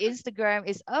website. Your Instagram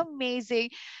is amazing.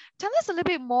 Tell us a little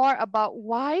bit more about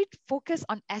why focus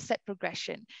on asset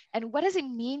progression, and what does it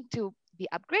mean to be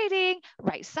upgrading,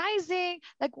 right sizing?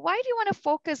 Like, why do you want to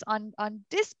focus on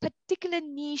this particular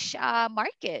niche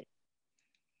market?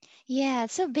 Yeah.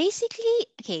 So basically,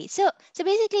 okay. So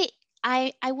basically,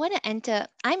 I want to enter.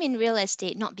 I'm in real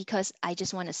estate not because I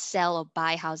just want to sell or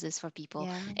buy houses for people.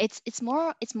 Yeah. It's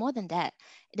more than that.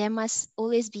 There must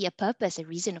always be a purpose, a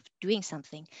reason of doing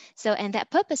something. So, and that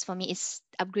purpose for me is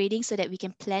upgrading so that we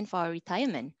can plan for our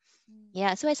retirement. Mm.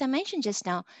 Yeah. So as I mentioned just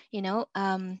now,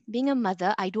 being a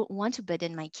mother, I don't want to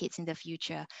burden my kids in the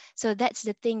future. So that's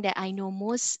the thing that I know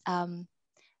most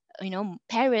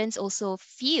parents also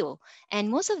feel, and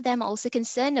most of them are also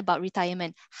concerned about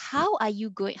retirement. How are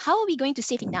we going to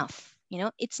save enough?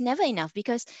 It's never enough,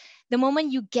 because the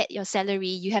moment you get your salary,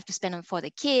 you have to spend on for the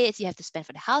kids, you have to spend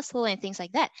for the household and things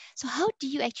like that. So how do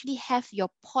you actually have your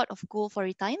pot of gold for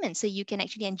retirement so you can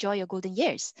actually enjoy your golden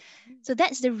years? Mm. So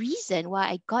that's the reason why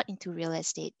I got into real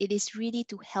estate. It is really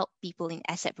to help people in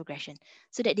asset progression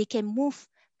so that they can move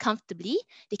comfortably,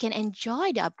 they can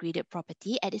enjoy the upgraded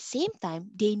property. At the same time,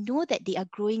 they know that they are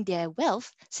growing their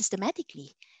wealth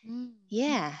systematically. Mm. Mm.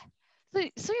 Yeah.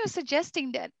 So you're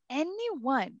suggesting that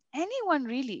anyone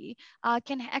really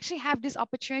can actually have this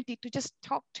opportunity to just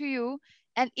talk to you,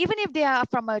 and even if they are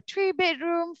from a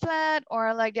three-bedroom flat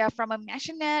or like they are from a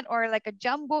maisonette or like a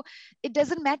jumbo, it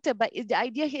doesn't matter. But the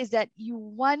idea here is that you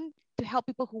want to help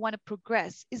people who want to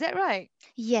progress. Is that right?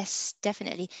 Yes,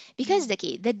 definitely. Because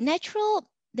Mm.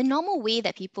 the normal way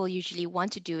that people usually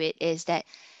want to do it is that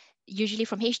usually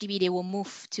from HDB, they will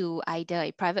move to either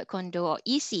a private condo or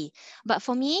EC. But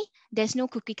for me, there's no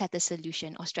cookie cutter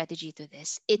solution or strategy to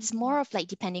this. It's Mm. more of like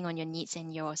depending on your needs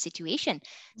and your situation.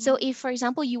 So Mm. if, for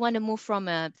example, you want to move from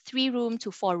a 3 room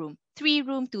to 4 room, 3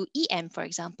 room to EM, for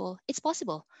example, it's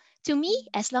possible. To me, Mm.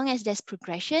 as long as there's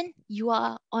progression, you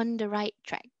are on the right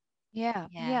track. Yeah,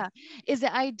 Yeah. yeah. Is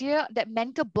the idea that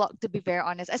mental block, to be very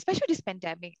honest, especially this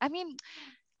pandemic. I mean,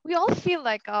 we all feel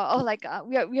like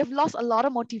we have lost a lot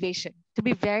of motivation, to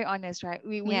be very honest, right?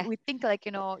 Yeah. We think like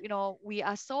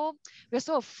we're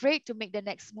so afraid to make the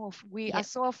next move. We are Yep.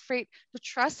 so afraid to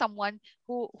trust someone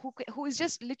who is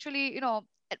just literally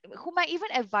who might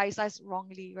even advise us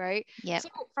wrongly, right? Yep. So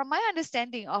from my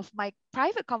understanding of my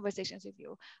private conversations with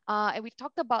you, and we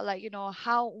talked about like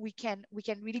how we can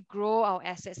really grow our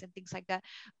assets and things like that.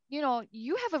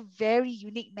 You have a very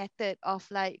unique method of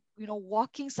like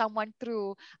walking someone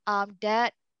through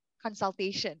that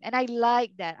consultation, and I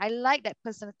like that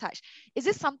personal touch. Is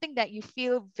this something that you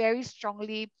feel very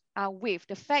strongly with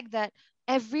the fact that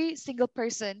every single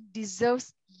person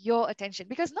deserves your attention,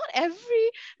 because not every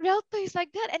realtor is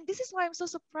like that, and this is why I'm so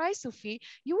surprised, Sophie,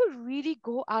 you will really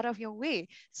go out of your way.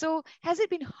 So has it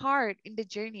been hard in the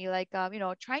journey, like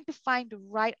trying to find the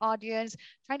right audience,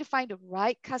 trying to find the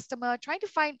right customer, trying to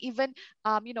find even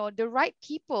the right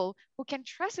people who can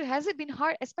trust you? Has it been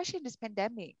hard, especially in this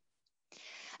pandemic?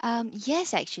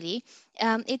 Yes, actually,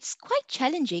 it's quite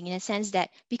challenging in a sense that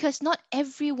because not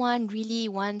everyone really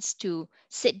wants to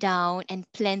sit down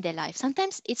and plan their life.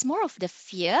 Sometimes it's more of the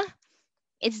fear.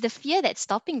 It's the fear that's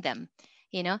stopping them,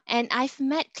 And I've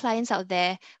met clients out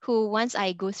there who, once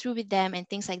I go through with them and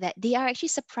things like that, they are actually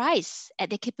surprised at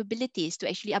their capabilities to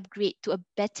actually upgrade to a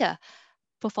better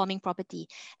performing property.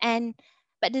 And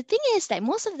but the thing is that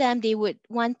most of them, they would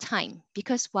want time,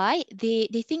 because why? They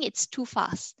think it's too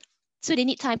fast. So they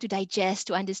need time to digest,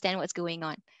 to understand what's going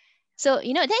on. So,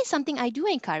 that is something I do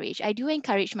encourage. I do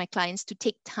encourage my clients to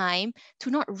take time, to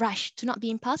not rush, to not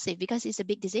be impulsive, because it's a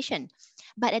big decision.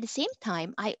 But at the same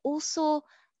time, I also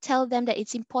tell them that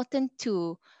it's important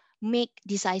to make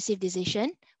decisive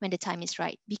decision when the time is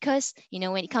right, because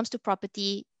when it comes to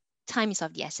property, time is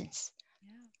of the essence.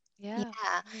 Yeah, yeah, Yeah.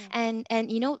 yeah.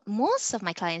 And most of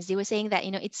my clients, they were saying that,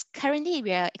 it's currently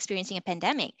we are experiencing a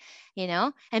pandemic,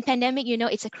 and pandemic,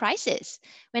 it's a crisis.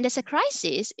 When there's a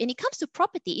crisis, when it comes to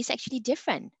property, it's actually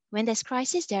different. When there's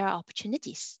crisis, there are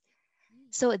opportunities.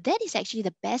 Mm. So that is actually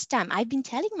the best time. I've been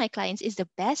telling my clients is the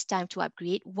best time to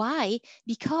upgrade. Why?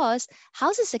 Because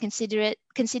houses are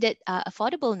considered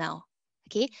affordable now.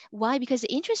 Okay. Why? Because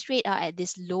the interest rate are at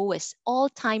this lowest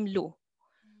all-time low.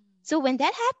 Mm. So when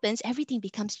that happens, everything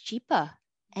becomes cheaper.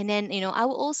 And then, I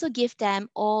will also give them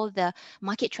all the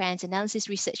market trends, analysis,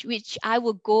 research, which I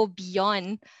will go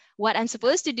beyond what I'm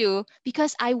supposed to do,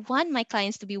 because I want my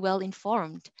clients to be well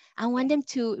informed. I Yeah, want them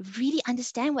to really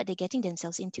understand what they're getting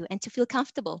themselves into and to feel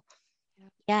comfortable. yeah,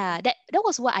 Yeah, yeah. that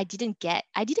was what I didn't get.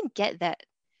 I didn't get that.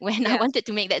 when I Yeah. wanted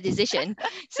to make that decision.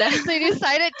 So So you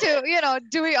decided to,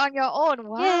 do it on your own.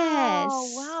 Wow,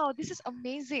 yes. wow, this is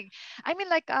amazing. I mean,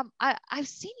 like, I've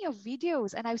seen your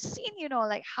videos, and I've seen,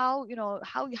 like how,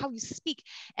 how you speak,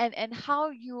 and how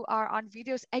you are on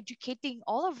videos educating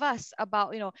all of us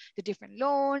about, the different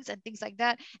loans and things like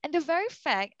that. And the very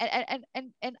fact,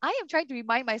 and I am trying to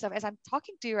remind myself as I'm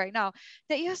talking to you right now,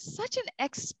 that you're such an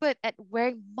expert at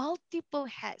wearing multiple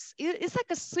hats. It's like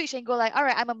a switch and go like, all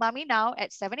right, I'm a mommy now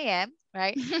at 7 a.m.,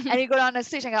 right? And you go on a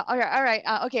switch and go, all right,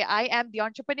 okay, I am the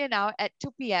entrepreneur now at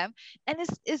 2 p.m. And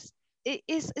it's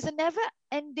a never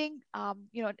ending,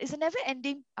 it's a never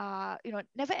ending,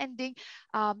 never ending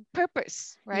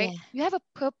purpose, right? Yeah. You have a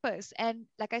purpose. And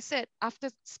like I said, after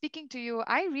speaking to you,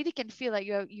 I really can feel like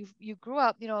you grew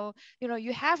up, you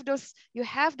have you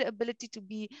have the ability to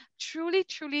be truly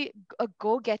a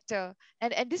go-getter.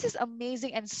 And this is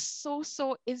amazing and so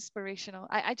inspirational.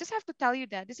 I just have to tell you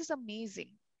that this is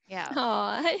amazing. Yeah.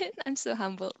 Oh, I'm so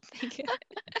humbled. Thank you.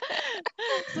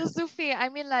 So Sufi, I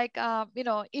mean, like,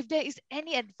 if there is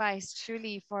any advice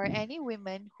truly for any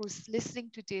women who's listening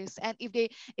to this, and if they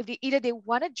either they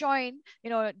want to join,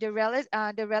 the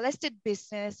real estate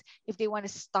business, if they want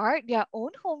to start their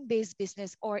own home-based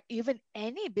business, or even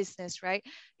any business, right?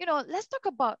 Let's talk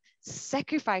about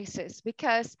sacrifices,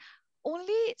 because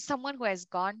only someone who has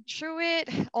gone through it,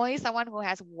 only someone who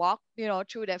has walked,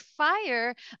 through the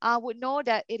fire, would know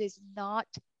that it is not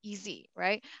easy,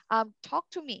 right? Talk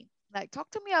to me,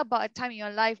 talk to me about a time in your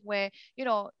life where,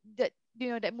 that,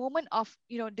 that moment of,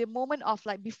 the moment of,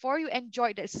 like, before you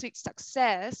enjoyed that sweet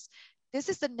success. This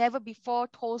is the never before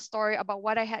told story about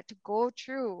what I had to go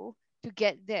through to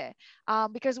get there.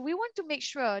 Because we want to make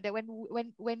sure that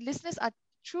when listeners are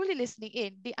truly listening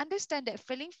in, they understand that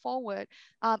failing forward,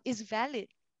 is valid.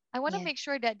 I want to Yeah. make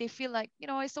sure that they feel like,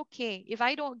 it's okay if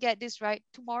I don't get this right.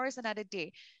 Tomorrow is another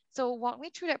day. So walk me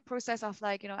through that process of,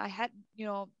 like, I had,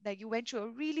 that you went through a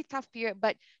really tough period,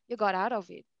 but you got out of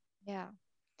it. Yeah.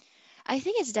 I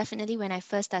think it's definitely when I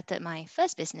first started my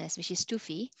first business, which is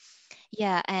Tufi.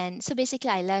 Yeah, and so basically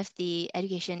I left the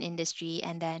education industry,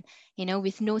 and then,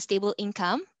 with no stable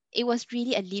income, it was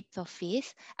really a leap of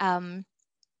faith.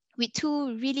 With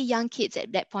two really young kids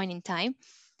at that point in time.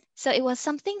 So it was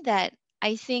something that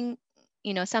I think,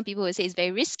 some people would say is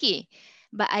very risky,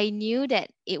 but I knew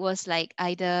that it was like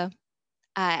either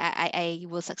I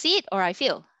will succeed or I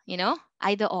fail,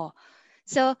 either or.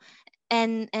 So,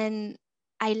 and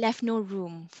I left no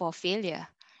room for failure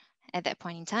at that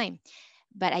point in time,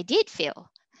 but I did fail.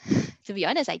 To be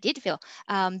honest, I did fail.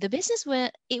 The business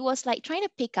where it was like trying to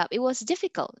pick up, it was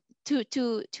difficult to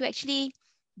actually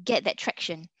get that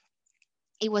traction.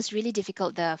 It was really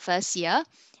difficult the first year,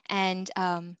 and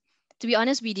to be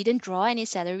honest, we didn't draw any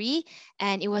salary,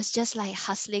 and it was just like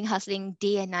hustling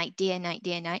day and night, day and night,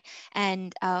 day and night.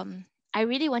 And I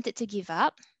really wanted to give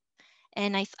up,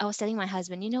 and I was telling my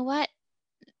husband, you know what,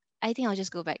 I think I'll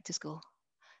just go back to school.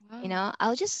 Wow.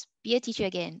 I'll just be a teacher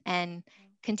again and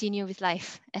continue with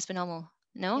life as per normal.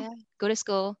 Yeah. Go to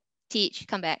school, teach,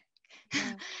 come back.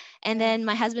 Yeah. And Yeah. then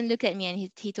my husband looked at me and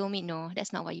he told me, no,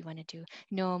 that's not what you want to do.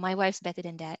 No, my wife's better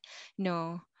than that.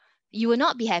 No, you will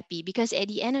not be happy because at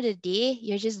the end of the day,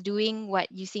 you're just doing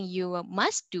what you think you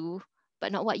must do,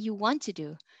 but not what you want to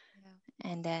do. Yeah.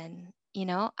 And then,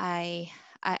 I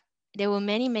there were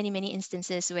many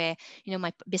instances where,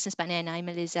 my business partner and I,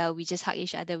 Melissa, we just hug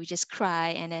each other, we just cry.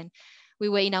 And then we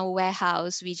were in our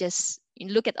warehouse, we just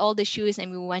look at all the shoes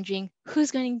and we were wondering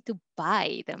who's going to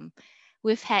buy them.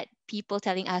 We've had people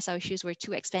telling us our shoes were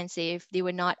too expensive, they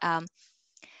were not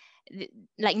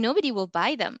like nobody will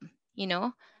buy them, you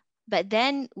know but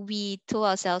then we told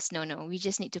ourselves, no, we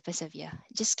just need to persevere,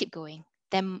 just keep going.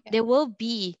 Then Yeah. there will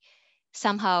be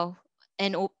somehow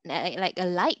like a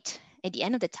light at the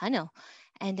end of the tunnel.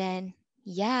 And then,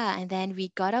 yeah, and then we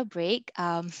got our break,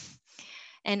 and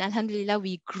alhamdulillah,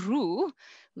 we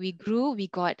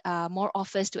got more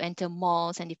offers to enter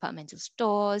malls and departmental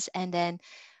stores. And then,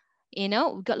 we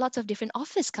got lots of different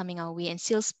offers coming our way, and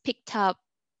sales picked up,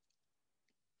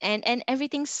 and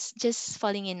everything's just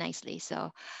falling in nicely.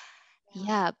 So Yeah.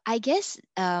 yeah, I guess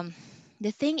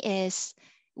the thing is,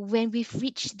 when we've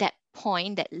reached that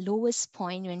point, that lowest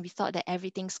point, when we thought that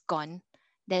everything's gone,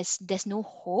 there's no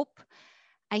hope.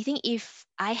 I think if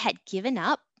I had given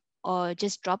up or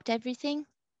just dropped everything,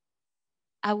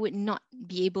 I would not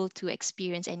be able to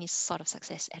experience any sort of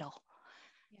success at all.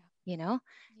 Yeah. You know,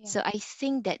 Yeah. so I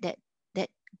think that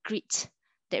grit,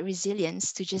 that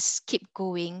resilience to just keep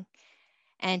going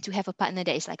and to have a partner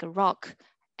that is like a rock,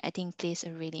 I think plays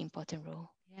a really important role.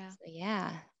 Yeah. So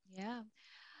yeah. Yeah.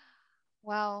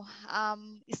 Wow.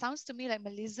 It sounds to me like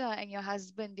Melissa and your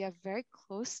husband, they are very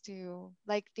close to you.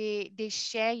 Like they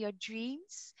share your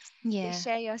dreams, they Yeah.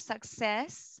 share your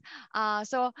success.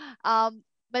 So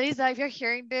Melissa, if you're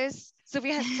hearing this,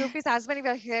 Sophie's husband, if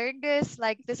you're hearing this,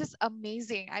 like this is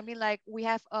amazing. I mean, like we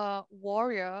have a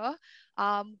warrior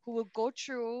who will go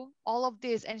through all of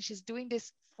this and she's doing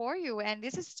this for you. And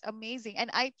this is amazing.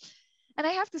 And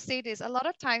I have to say this, a lot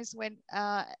of times when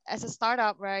as a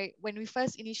startup, right, when we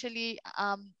first initially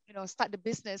start the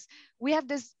business, we have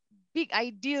this big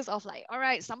ideas of like, all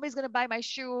right, somebody's gonna buy my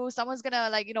shoe, someone's gonna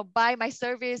like, buy my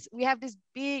service. We have these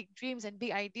big dreams and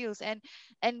big ideals. And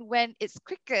when it's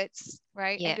crickets,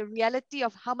 right, and Yeah. the reality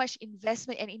of how much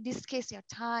investment, and in this case your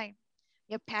time,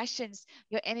 your passions,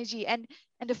 your energy, and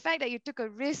the fact that you took a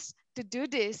risk to do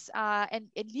this, and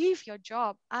leave your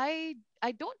job, I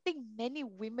don't think many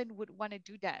women would want to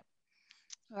do that,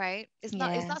 right? It's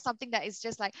Yeah. not something that is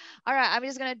just like, all right, I'm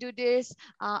just gonna do this.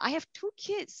 I have two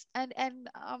kids, and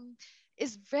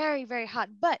it's very very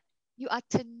hard, but you are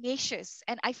tenacious,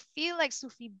 and I feel like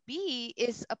Sufi B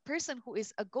is a person who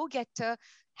is a go-getter,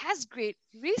 has great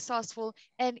resourceful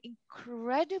and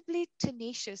incredibly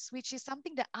tenacious, which is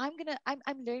something that I'm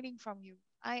learning from you.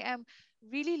 I am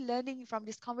really learning from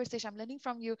this conversation. I'm learning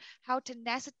from you how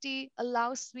tenacity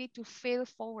allows me to fail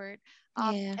forward,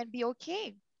 Yeah. and be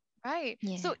okay. Right.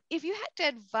 Yeah. So if you had to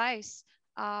advise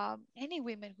any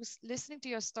women who's listening to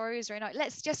your stories right now,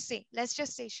 let's just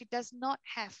say she does not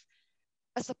have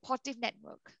a supportive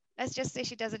network. Let's just say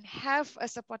she doesn't have a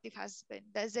supportive husband.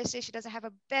 Let's just say she doesn't have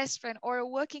a best friend or a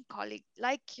working colleague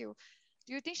like you.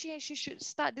 Do you think she should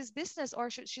start this business, or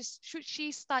should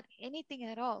she start anything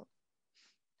at all?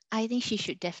 I think she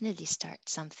should definitely start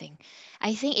something.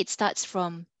 I think it starts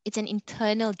from it's an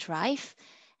internal drive,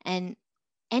 and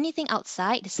anything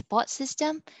outside the support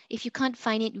system, if you can't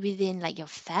find it within like your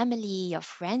family, your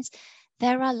friends,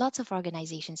 there are lots of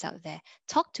organizations out there.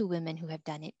 Talk to women who have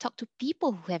done it, talk to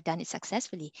people who have done it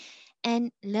successfully,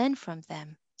 and learn from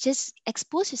them. Just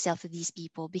expose yourself to these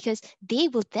people because they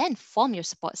will then form your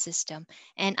support system.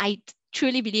 And I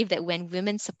truly believe that when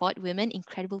women support women,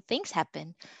 incredible things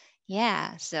happen.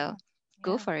 Yeah, so Yeah.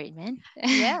 go Yeah. for it, man.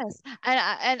 Yes,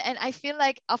 and I feel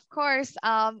like, of course,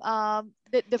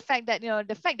 the fact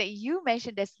that you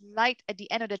mentioned there's light at the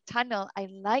end of the tunnel, I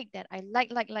like that. I like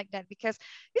that, because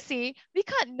you see, we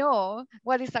can't know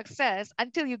what is success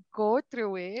until you go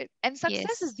through it, and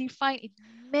success is Yes. defined in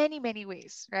many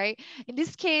ways, right? In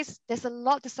this case, there's a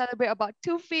lot to celebrate about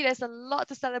Tufi. There's a lot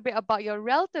to celebrate about your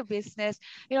realtor business.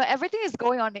 Everything is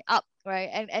going on the up, right?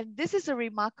 And this is a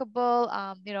remarkable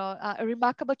a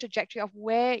remarkable trajectory of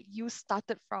where you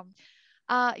started from.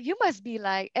 You must be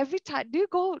like, every time, do you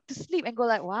go to sleep and go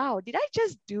like, wow, did I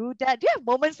just do that? Do you have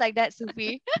moments like that,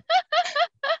 Sufi?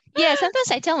 Yeah,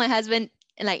 sometimes I tell my husband,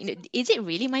 like, is it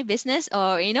really my business?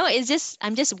 Or, it's just,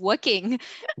 I'm just working.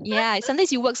 Yeah,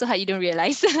 sometimes you work so hard you don't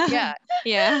realize. Yeah.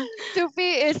 Yeah.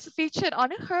 Sufi is featured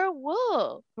on Her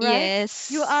World, right?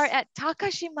 You are Yes. at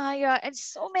Takashimaya and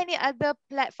so many other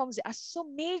platforms. There are so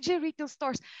major retail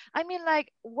stores. I mean,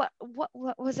 like, what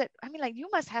was it? I mean, like, you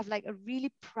must have like a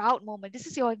really proud moment. This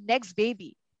is your next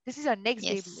baby. This is your next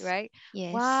baby, Yes. right?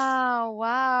 Yes. Wow,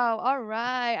 wow. All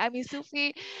right. I mean,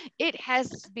 Sufi, it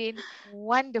has been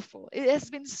wonderful. It has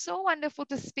been so wonderful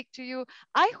to speak to you.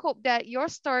 I hope that your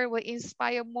story will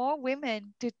inspire more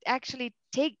women to actually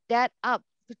take that up,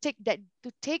 to take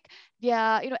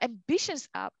their ambitions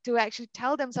up, to actually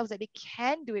tell themselves that they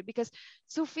can do it. Because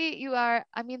Sufi, you are,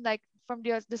 I mean, like, from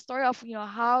the story of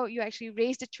how you actually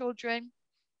raised the children,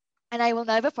 and I will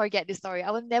never forget this story.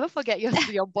 I will never forget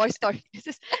your boy story. This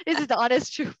is the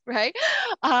honest truth, right?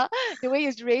 Uh, the way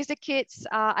you raise the kids.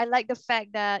 I like the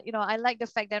fact that when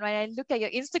I look at your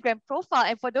Instagram profile,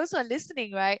 and for those who are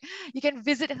listening, right, you can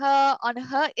visit her on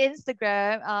her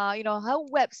Instagram, her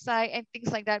website and things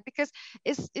like that, because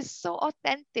it's so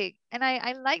authentic, and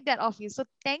I like that of you. So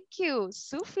thank you,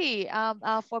 Sufi,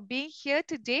 for being here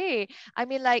today. I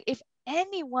mean, like, if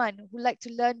anyone who likes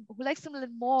to learn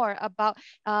more about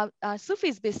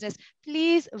Sufi's business,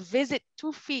 please visit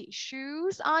Tufi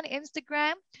Shoes on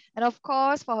Instagram. And of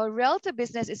course, for her realtor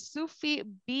business, is Sufi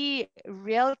B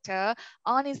Realtor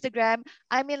on Instagram.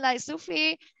 I mean, like,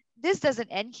 Sufi, this doesn't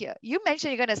end here. You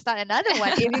mentioned you're going to start another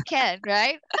one if you can,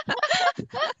 right?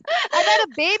 Another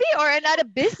baby or another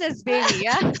business baby,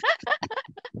 yeah?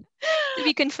 To To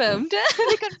be confirmed.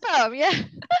 be confirmed, yeah.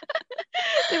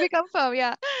 To be confirmed,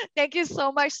 yeah. Thank you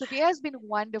so much, Sophia. It has been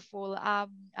wonderful.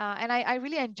 And I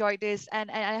really enjoyed this,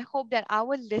 and I hope that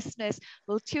our listeners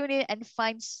will tune in and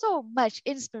find so much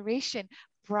inspiration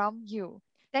from you.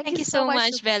 Thank you Thank you so so much,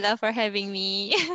 much, Sophia. Bella, for having me.